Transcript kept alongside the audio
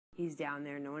He's down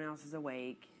there. No one else is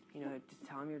awake. You know, just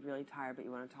tell him you're really tired, but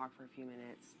you want to talk for a few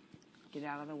minutes. Get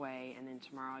out of the way, and then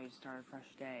tomorrow you start a fresh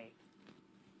day.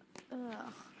 Ugh.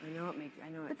 I know it makes. I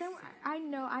know. But then I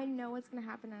know what's gonna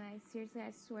happen, and I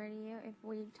swear to you, if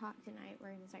we talk tonight,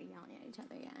 we're gonna start yelling at each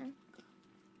other again.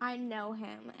 I know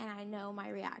him, and I know my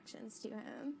reactions to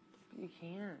him. You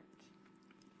can't.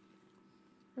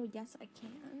 Oh yes, I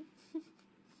can.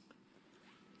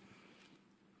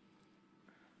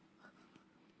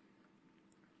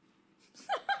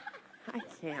 I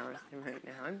can't with him right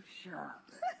now. I'm sure.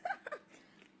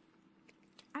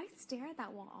 I stare at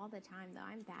that wall all the time, though.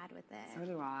 I'm bad with it. So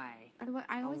do I.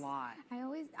 I always, a lot.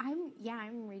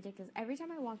 I'm ridiculous. Every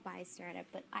time I walk by, I stare at it.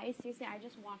 But I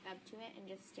just walk up to it and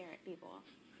just stare at people.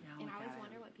 Now And I always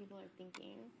wonder what people are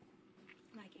thinking.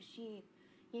 Like, is she,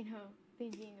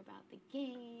 thinking about the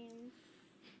game?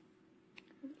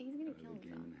 He's gonna kill himself.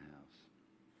 Game in the house.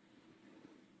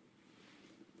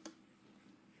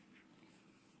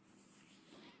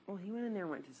 Well, he went in there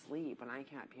and went to sleep. When I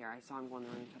came up here, I saw him go in the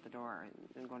room, shut the door,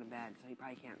 and go to bed. So he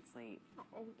probably can't sleep.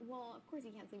 Oh, well, of course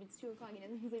he can't sleep. It's 2 o'clock. He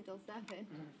doesn't sleep till 7.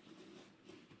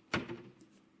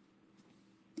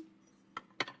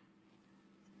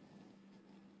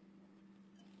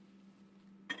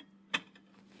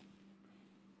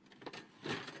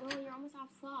 Well, you're almost off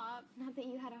slop. Not that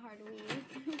you had a hard week.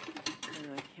 I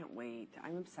know, I can't wait.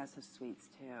 I'm obsessed with sweets,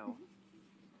 too.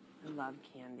 I love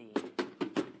candy.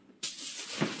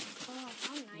 Oh,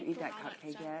 how nice You eat was that all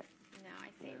cupcake stuff? yet? No, I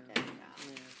saved Yeah. it. So.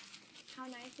 Yeah. How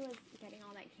nice was getting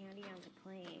all that candy on the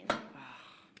plane.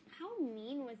 How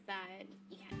mean was that?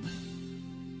 Yeah.